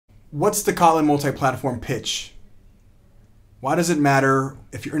What's the Kotlin multi-platform pitch? Why does it matter?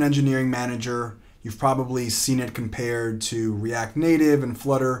 If you're an engineering manager, you've probably seen it compared to React Native and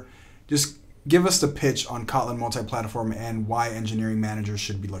Flutter. Just give us the pitch on Kotlin multi-platform and why engineering managers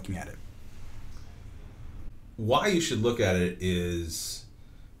should be looking at it. Why you should look at it is,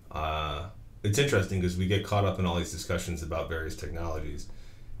 it's interesting because we get caught up in all these discussions about various technologies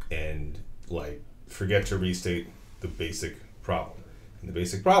and forget to restate the basic problem. And the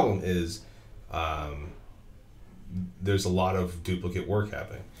basic problem is there's a lot of duplicate work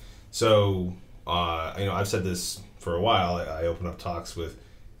happening. So, I've said this for a while. I open up talks with,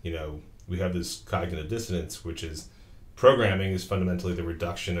 we have this cognitive dissonance, which is programming is fundamentally the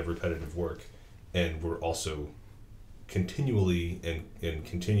reduction of repetitive work. And we're also continually and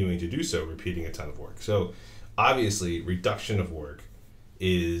continuing to do so, repeating a ton of work. So obviously, reduction of work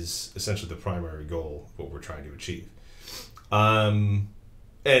is essentially the primary goal of what we're trying to achieve. And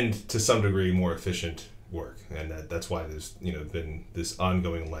to some degree, more efficient work. And that's why there's been this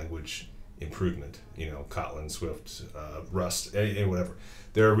ongoing language improvement, Kotlin, Swift, Rust, whatever.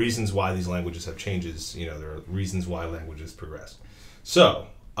 There are reasons why these languages have changes. There are reasons why languages progress. So,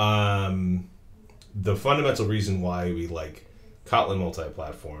 the fundamental reason why we like Kotlin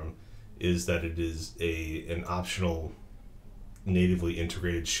multi-platform is that it is an optional, natively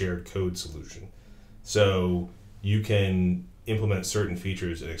integrated shared code solution. So you can implement certain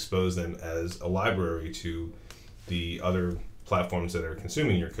features and expose them as a library to the other platforms that are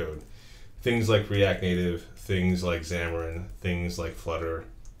consuming your code. Things like React Native, things like Xamarin, things like Flutter,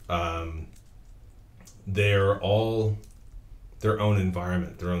 they're all their own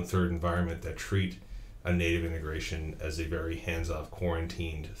environment, their own third environment that treat a native integration as a very hands-off,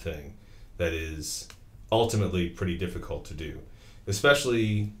 quarantined thing that is ultimately pretty difficult to do,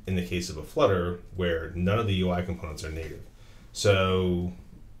 especially in the case of a Flutter where none of the UI components are native. So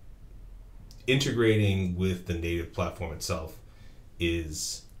integrating with the native platform itself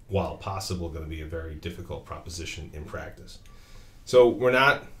is, while possible, going to be a very difficult proposition in practice. So we're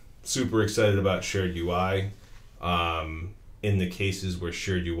not super excited about shared UI. In the cases where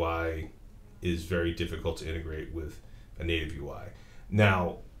shared UI is very difficult to integrate with a native UI.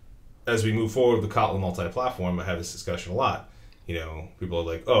 Now, as we move forward with the Kotlin multi-platform, I have this discussion a lot. People are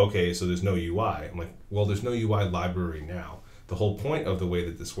like, oh, okay, so there's no UI. I'm like, well, there's no UI library now. The whole point of the way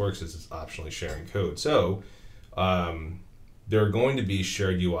that this works is it's optionally sharing code. So there are going to be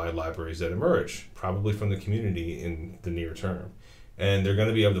shared UI libraries that emerge, probably from the community in the near term. And they're going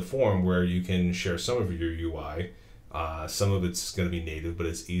to be of the form where you can share some of your UI. Some of it's going to be native, but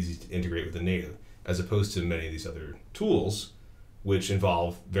it's easy to integrate with the native, as opposed to many of these other tools, which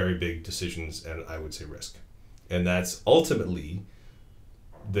involve very big decisions and, I would say, risk. And that's ultimately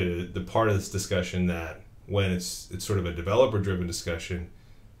the part of this discussion that, when it's sort of a developer-driven discussion,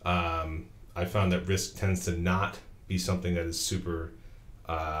 I found that risk tends to not be something that is super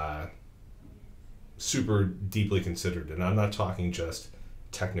deeply considered. And I'm not talking just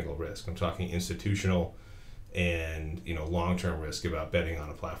technical risk. I'm talking institutional and long-term risk about betting on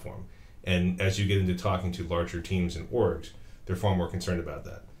a platform. And as you get into talking to larger teams and orgs, they're far more concerned about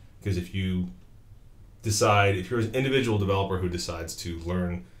that. Because if you're an individual developer who decides to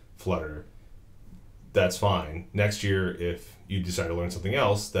learn Flutter, that's fine. Next year, if you decide to learn something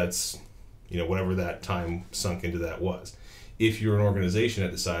else, that's whatever that time sunk into that was. If you're an organization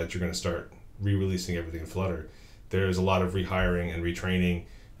that decides you're going to start re-releasing everything in Flutter, there's a lot of rehiring and retraining,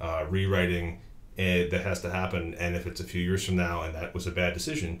 rewriting, that has to happen. And if it's a few years from now and that was a bad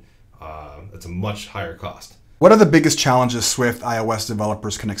decision, that's a much higher cost. What are the biggest challenges Swift iOS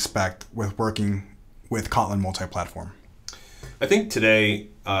developers can expect with working with Kotlin multi-platform? I think today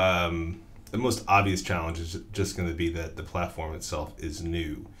the most obvious challenge is just going to be that the platform itself is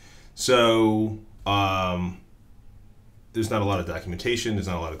new. So there's not a lot of documentation. There's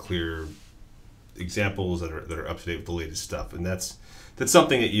not a lot of clear examples that are up to date with the latest stuff, and that's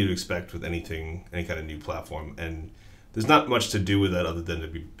something that you'd expect with any kind of new platform. And there's not much to do with that other than to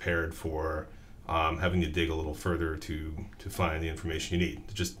be prepared for having to dig a little further to find the information you need.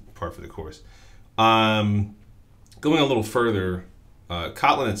 It's just par for the course. Going a little further,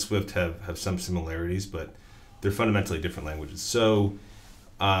 Kotlin and Swift have some similarities, but they're fundamentally different languages. So,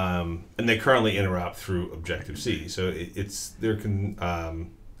 and they currently interop through Objective-C. So it's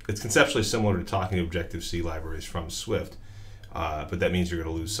conceptually similar to talking to Objective-C libraries from Swift, but that means you're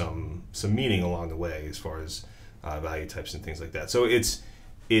going to lose some meaning along the way as far as value types and things like that. So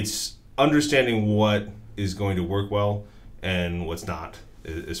it's understanding what is going to work well and what's not,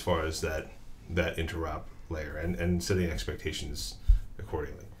 as far as that interop layer, and setting expectations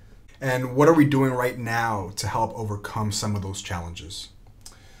accordingly. And what are we doing right now to help overcome some of those challenges?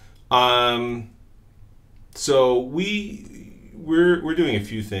 So we're doing a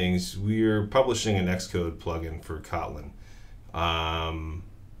few things. We're publishing an Xcode plugin for Kotlin,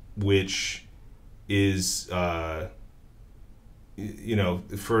 which is you know,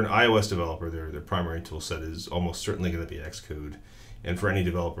 for an iOS developer, their primary tool set is almost certainly going to be Xcode, and for any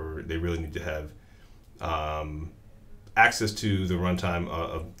developer, they really need to have access to the runtime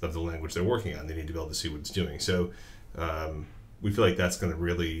of the language they're working on. They need to be able to see what it's doing. So we feel like that's going to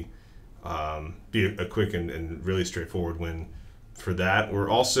really be a quick and really straightforward win for that. We're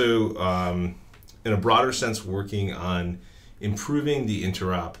also, in a broader sense, working on improving the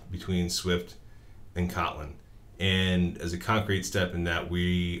interop between Swift and Kotlin. And as a concrete step in that,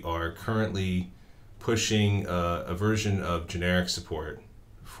 we are currently pushing a version of generic support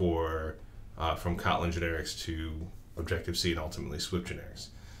for from Kotlin generics to Objective-C and ultimately Swift generics,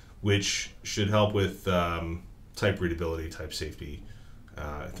 which should help with type readability, type safety,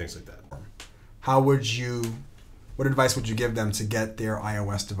 things like that. What advice would you give them to get their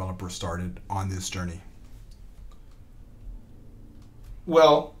iOS developer started on this journey?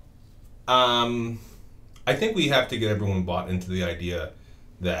 Well, I think we have to get everyone bought into the idea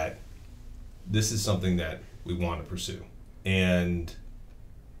that this is something that we want to pursue. And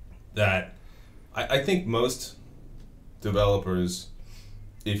that I think most developers,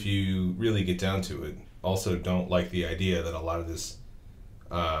 if you really get down to it, also don't like the idea that a lot of this,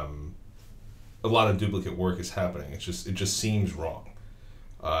 a lot of duplicate work is happening. It just seems wrong.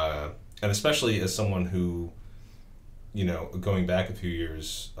 And especially as someone who, you know, going back a few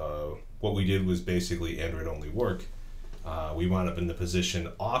years, what we did was basically Android-only work. We wound up in the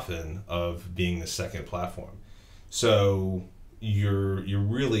position often of being the second platform. So you're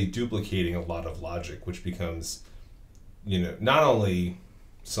really duplicating a lot of logic, which becomes, you know, not only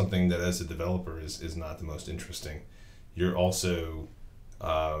something that as a developer is not the most interesting, you're also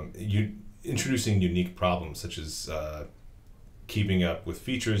introducing unique problems such as keeping up with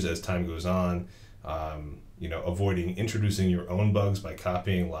features as time goes on, you know, avoiding introducing your own bugs by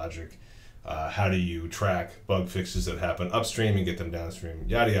copying logic. How do you track bug fixes that happen upstream and get them downstream?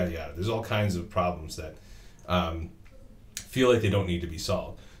 Yada, yada, yada. There's all kinds of problems that feel like they don't need to be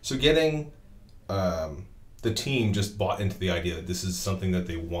solved. So getting the team just bought into the idea that this is something that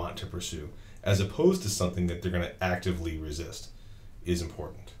they want to pursue, as opposed to something that they're going to actively resist, is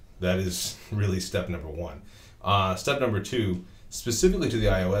important. That is really step number one. Step number two, specifically to the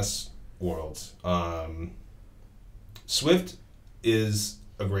iOS world, Swift is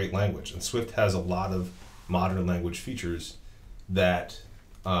a great language, and Swift has a lot of modern language features that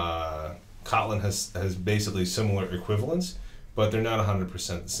Kotlin has basically similar equivalents, but they're not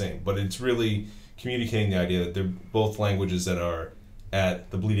 100% the same. But it's really communicating the idea that they're both languages that are at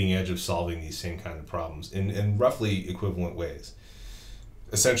the bleeding edge of solving these same kind of problems in roughly equivalent ways.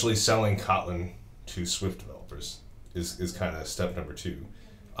 Essentially selling Kotlin to Swift developers is kind of step number two.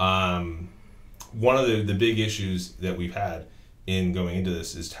 One of the big issues that we've had in going into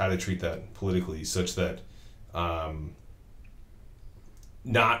this is how to treat that politically, such that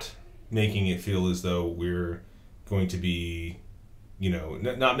not making it feel as though we're going to be, you know,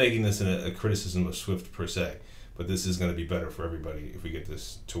 not making this a criticism of Swift per se, but this is going to be better for everybody if we get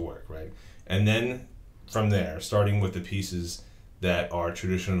this to work, right? And then from there, starting with the pieces that are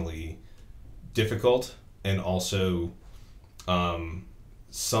traditionally difficult and also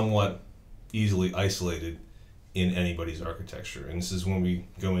somewhat easily isolated in anybody's architecture. And this is when we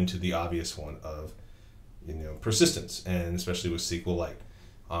go into the obvious one of, you know, persistence, and especially with SQLite.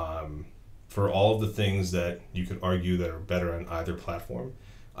 For all of the things that you could argue that are better on either platform,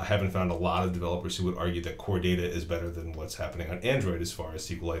 I haven't found a lot of developers who would argue that core data is better than what's happening on Android as far as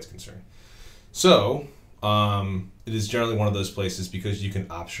SQLite is concerned. So it is generally one of those places, because you can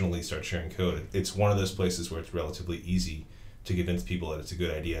optionally start sharing code. It's one of those places where it's relatively easy to convince people that it's a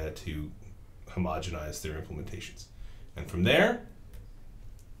good idea to homogenize their implementations. And from there,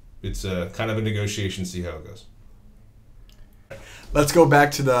 it's a kind of a negotiation, see how it goes. Let's go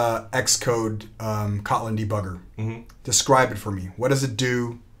back to the Xcode Kotlin Debugger. Mm-hmm. Describe it for me. What does it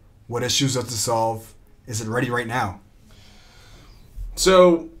do? What issues does it solve? Is it ready right now?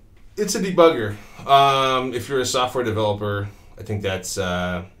 So it's a debugger. If you're a software developer, I think that's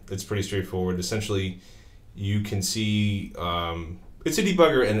it's pretty straightforward. Essentially, you can see it's a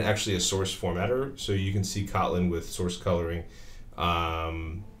debugger and actually a source formatter. So you can see Kotlin with source coloring.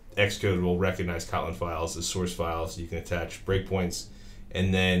 Xcode will recognize Kotlin files as source files. You can attach breakpoints,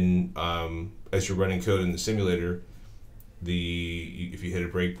 and then as you're running code in the simulator, if you hit a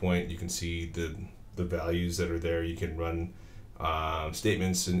breakpoint, you can see the values that are there. You can run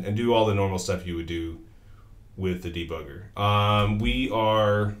statements and do all the normal stuff you would do with the debugger. We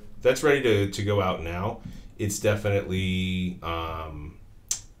are that's ready to go out now. It's definitely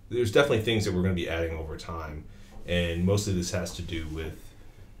there's definitely things that we're going to be adding over time, and most of this has to do with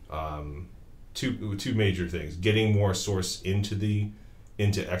two major things: getting more source into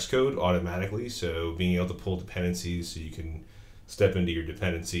Xcode automatically, so being able to pull dependencies so you can step into your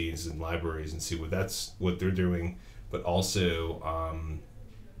dependencies and libraries and see what they're doing, but also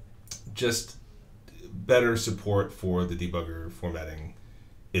just better support for the debugger formatting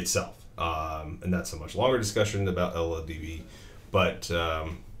itself. And that's a much longer discussion about LLDB, but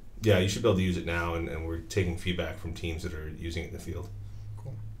yeah, you should be able to use it now, and we're taking feedback from teams that are using it in the field.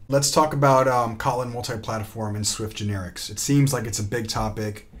 Cool. Let's talk about Kotlin Multiplatform and Swift generics. It seems like it's a big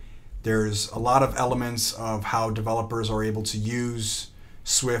topic. There's a lot of elements of how developers are able to use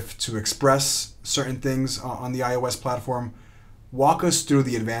Swift to express certain things on the iOS platform. Walk us through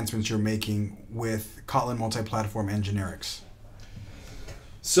the advancements you're making with Kotlin Multiplatform and generics.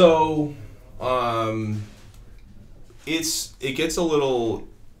 So it gets a little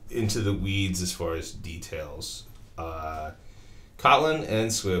into the weeds as far as details. Kotlin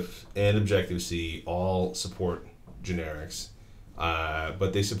and Swift and Objective-C all support generics,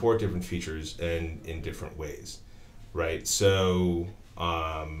 but they support different features and in different ways, right? So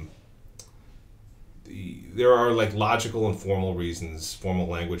there are like logical and formal reasons, formal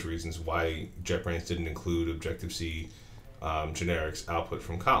language reasons why JetBrains didn't include Objective-C generics output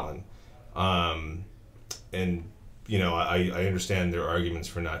from Kotlin. And you know, I understand their arguments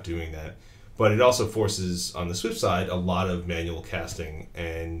for not doing that, but it also forces, on the Swift side, a lot of manual casting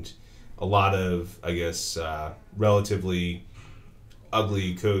and a lot of, I guess, relatively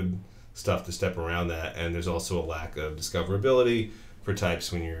ugly code stuff to step around that. And there's also a lack of discoverability for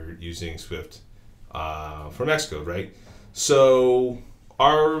types when you're using Swift from Xcode, right? So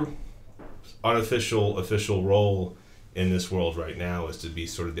our unofficial official role in this world right now is to be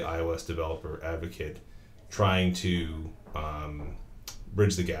sort of the iOS developer advocate, trying to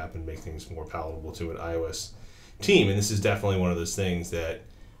bridge the gap and make things more palatable to an iOS team. And this is definitely one of those things that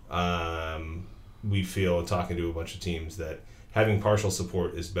we feel, in talking to a bunch of teams, that having partial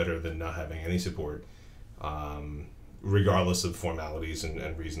support is better than not having any support, regardless of formalities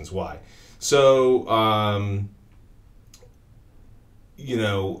and reasons why. So, you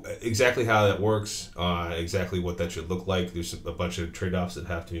know, exactly how that works, exactly what that should look like, there's a bunch of trade-offs that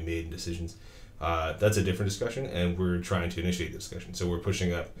have to be made and decisions. That's a different discussion, and we're trying to initiate the discussion. So we're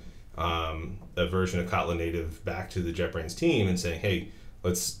pushing up a version of Kotlin Native back to the JetBrains team and saying, hey,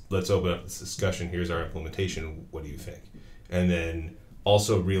 let's open up this discussion. Here's our implementation. What do you think? And then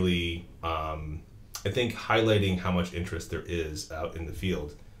also really, I think, highlighting how much interest there is out in the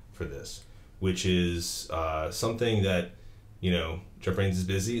field for this, which is something that, you know, JetBrains is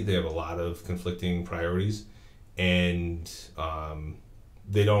busy. They have a lot of conflicting priorities, and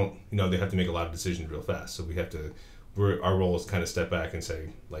they don't, you know, they have to make a lot of decisions real fast. So we have to, our role is kind of step back and say,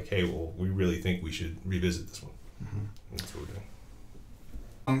 like, hey, well, we really think we should revisit this one. Mm-hmm. That's what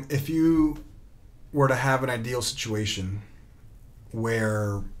we're doing. If you were to have an ideal situation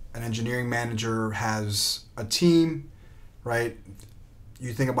where an engineering manager has a team, right?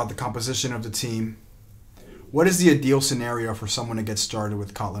 You think about the composition of the team. What is the ideal scenario for someone to get started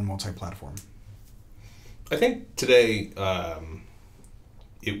with Kotlin Multiplatform? I think today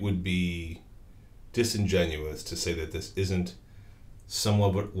it would be disingenuous to say that this isn't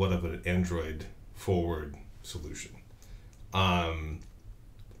somewhat of an Android forward solution. So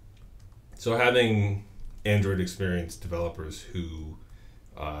having Android experienced developers who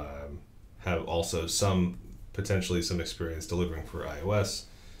have also potentially some experience delivering for iOS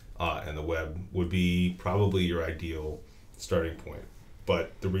and the web would be probably your ideal starting point.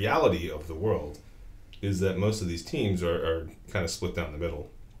 But the reality of the world is that most of these teams are kind of split down the middle.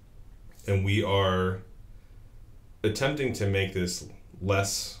 And we are attempting to make this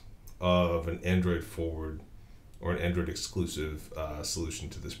less of an Android forward or an Android exclusive solution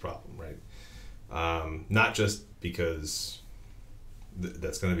to this problem, right? Not just because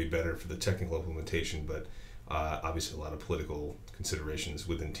that's going to be better for the technical implementation, but obviously a lot of political considerations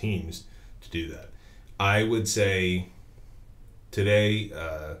within teams to do that. I would say today,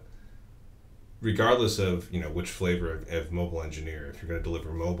 regardless of, you know, which flavor of mobile engineer, if you're going to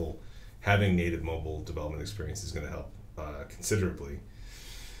deliver mobile, having native mobile development experience is going to help considerably.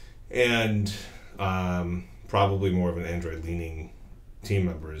 And probably more of an Android leaning team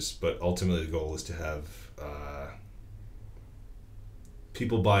members, but ultimately the goal is to have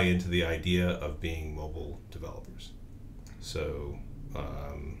people buy into the idea of being mobile developers. So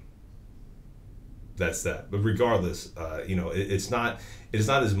that's that. But regardless, you know, it is not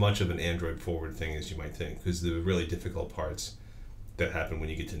as much of an Android forward thing as you might think, because the really difficult parts that happen when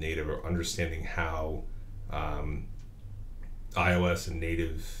you get to native, or understanding how iOS and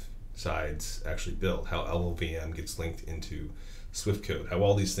native sides actually build, how LLVM gets linked into Swift code, how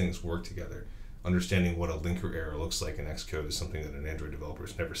all these things work together. Understanding what a linker error looks like in Xcode is something that an Android developer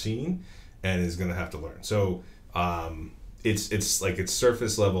has never seen and is going to have to learn. So it's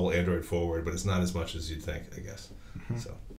surface level Android forward, but it's not as much as you'd think, I guess. So